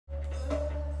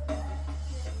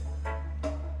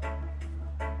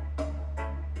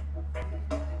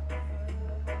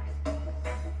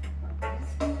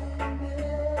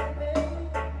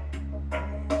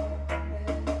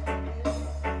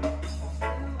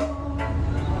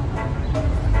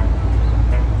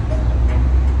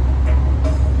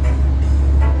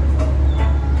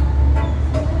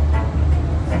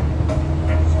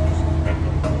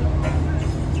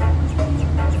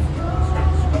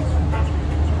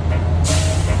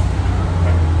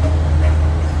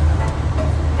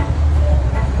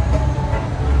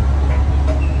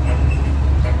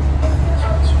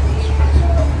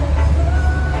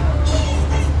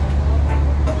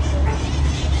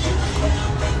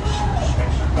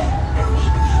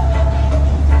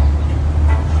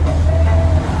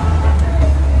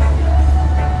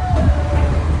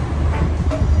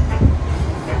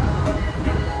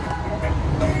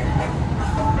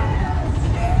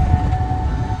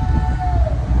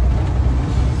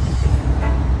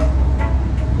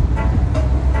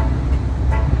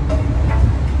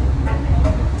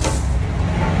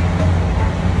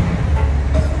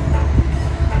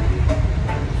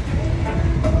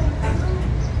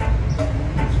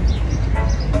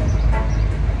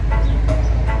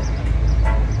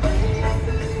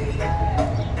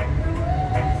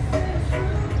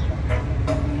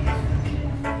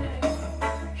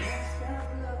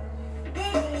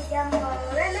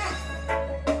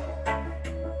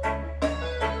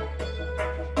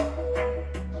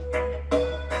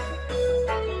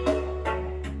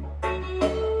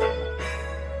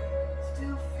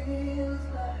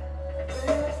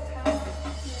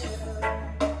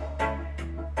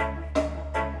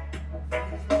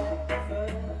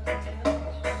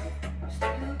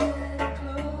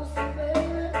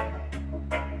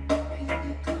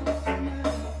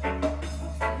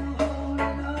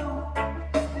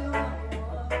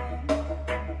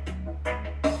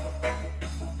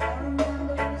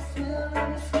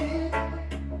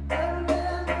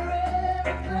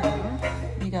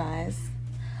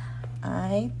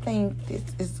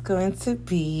going to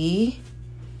be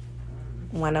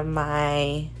one of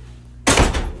my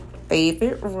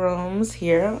favorite rooms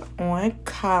here on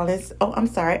Collins. Oh, I'm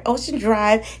sorry, Ocean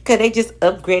Drive, because they just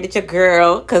upgraded your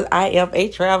girl because I am a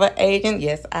travel agent.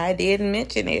 Yes, I did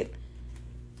mention it.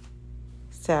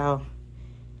 So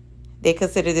they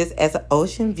consider this as an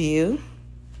ocean view.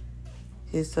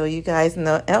 Just so you guys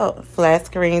know. Oh, flat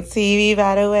screen TV,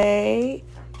 by the way.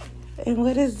 And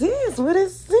what is this? What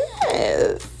is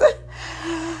this?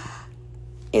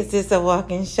 Is this a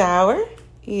walk-in shower?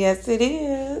 Yes, it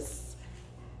is.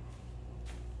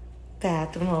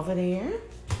 Bathroom over there.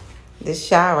 This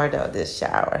shower, though, this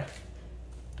shower.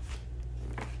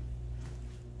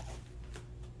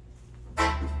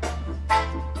 All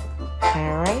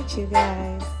right, you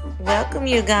guys. Welcome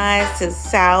you guys to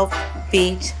South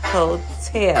Beach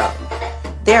Hotel.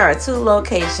 There are two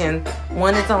locations.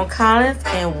 One is on Collins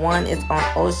and one is on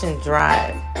Ocean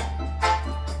Drive.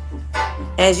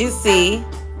 As you see,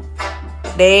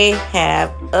 they have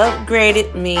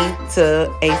upgraded me to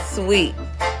a suite.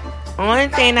 Only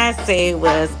thing I say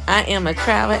was I am a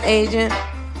travel agent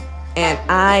and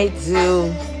I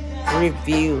do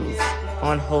reviews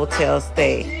on hotel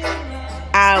stay.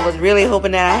 I was really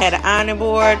hoping that I had an ironing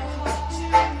board.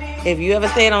 If you ever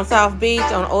stayed on South Beach,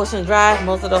 on Ocean Drive,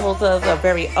 most of the hotels are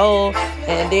very old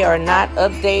and they are not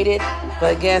updated.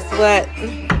 But guess what?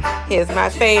 Here's my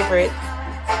favorite.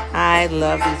 I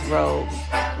love these robes.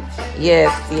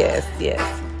 Yes, yes, yes.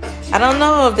 I don't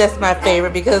know if that's my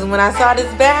favorite because when I saw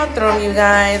this bathroom, you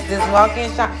guys, this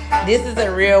walk-in shower, this is a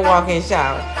real walk-in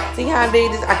shower. See how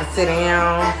big this? I can sit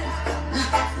down.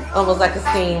 Almost like a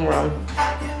steam room.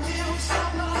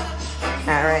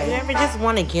 All right. You ever just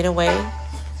want to get away?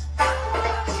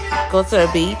 Go to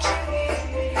a beach?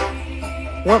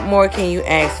 What more can you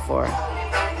ask for?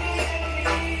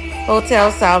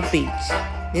 Hotel South Beach.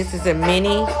 This is a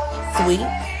mini suite,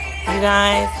 you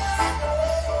guys.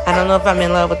 I don't know if I'm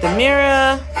in love with the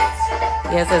mirror.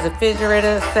 Yes, there's a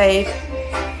refrigerator, safe,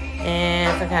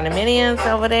 and some kind of minions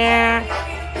over there.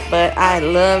 But I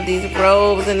love these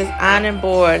robes and this ironing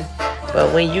board.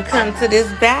 But when you come to this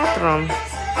bathroom,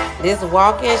 this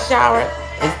walk-in shower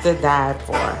is to die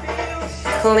for.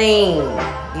 Clean.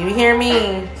 You hear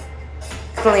me?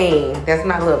 Clean. That's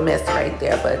my little mess right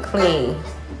there, but clean.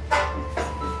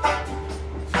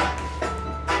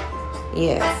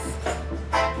 Yes.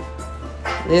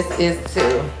 This is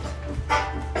too.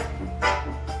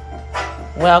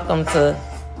 Welcome to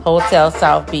Hotel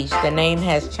South Beach. The name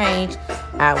has changed.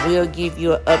 I will give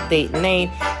you an update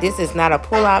name. This is not a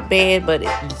pull-out bed, but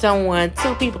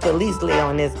two people could at least lay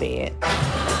on this bed.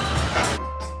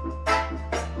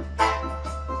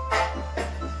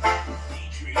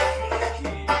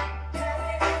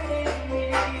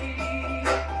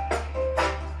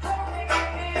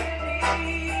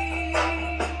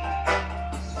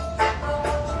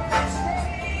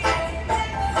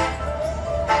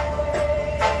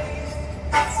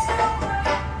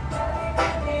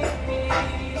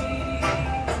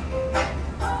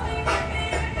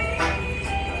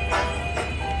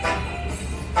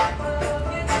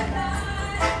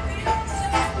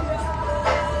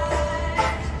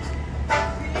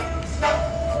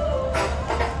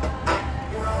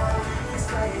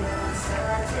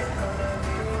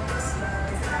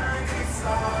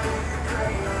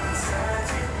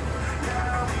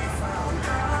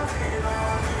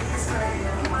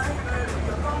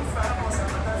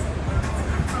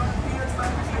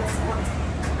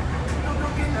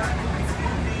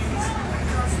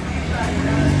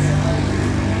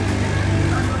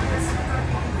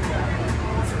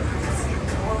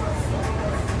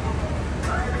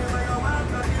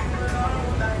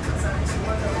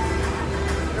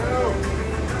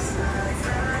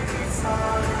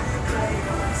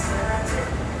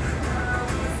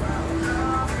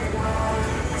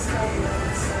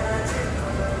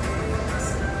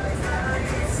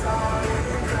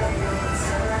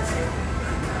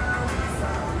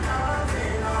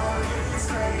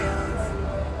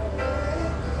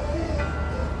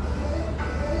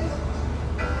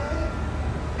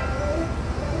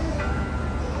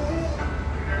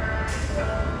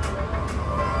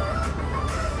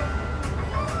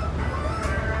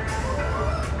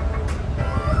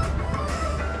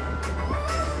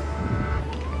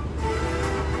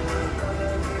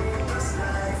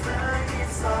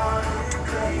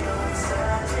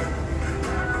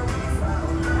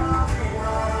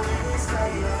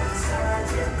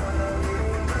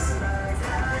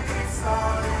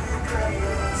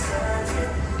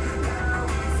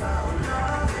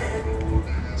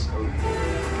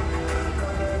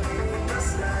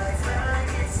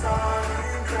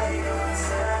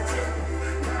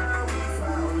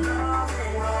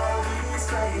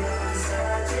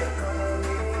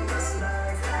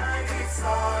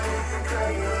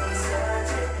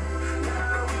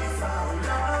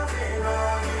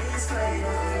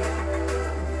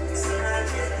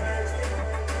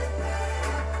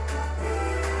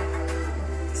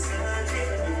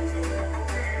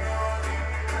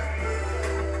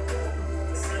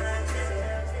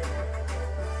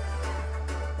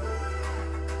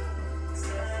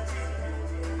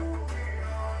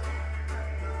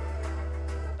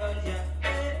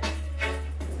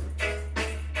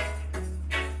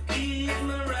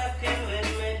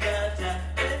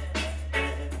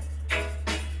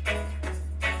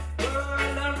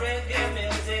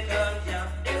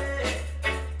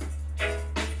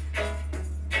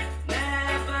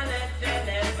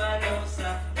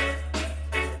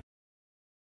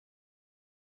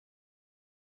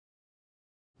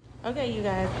 Okay, you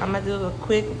guys, I'm gonna do a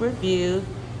quick review.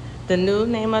 The new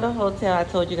name of the hotel I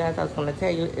told you guys I was gonna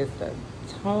tell you is the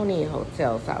Tony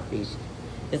Hotel South Beach.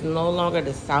 It's no longer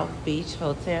the South Beach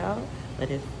Hotel,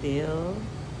 but it's still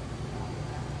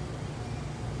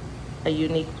a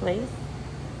unique place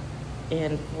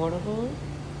and portable.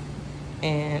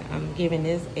 And I'm giving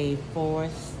this a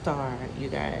 4-star, you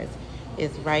guys.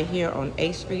 It's right here on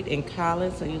 8th Street in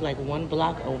Collins, so you're like 1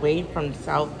 block away from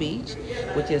South Beach,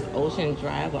 which is Ocean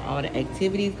Drive, where all the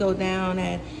activities go down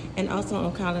at, and also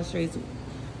on Collins Street,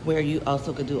 where you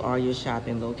also could do all your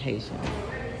shopping locations.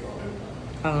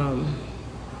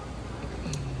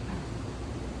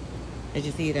 As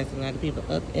you see, there's a lot of people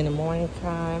up in the morning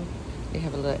time. They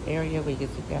have a little area where you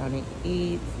can sit down and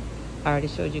eat. I already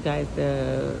showed you guys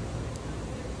the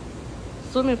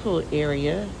swimming pool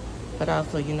area, but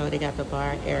also, you know, they got the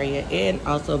bar area and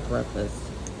also breakfast.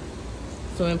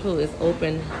 Swimming pool is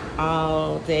open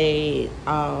all day,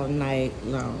 all night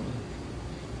long.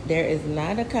 There is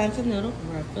not a continental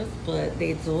breakfast, but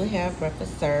they do have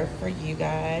breakfast served for you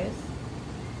guys.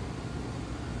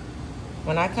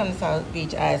 When I come to South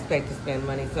Beach, I expect to spend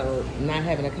money, so not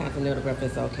having a continental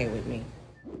breakfast is okay with me.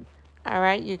 All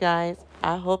right, you guys,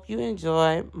 I hope you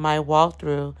enjoy my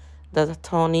walkthrough the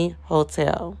Tony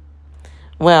Hotel.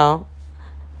 Well,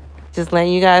 just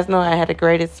letting you guys know I had a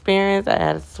great experience. I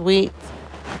had a suite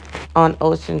on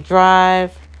Ocean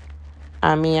Drive.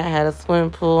 I had a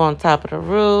swimming pool on top of the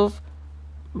roof,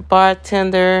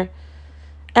 bartender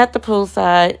at the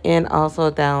poolside, and also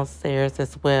downstairs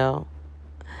as well.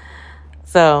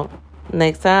 So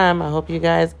next time, I hope you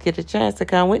guys get a chance to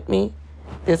come with me.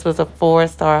 This was a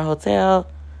 4-star hotel,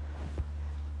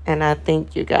 and I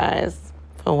thank you guys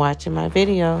for watching my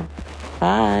video.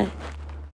 Bye.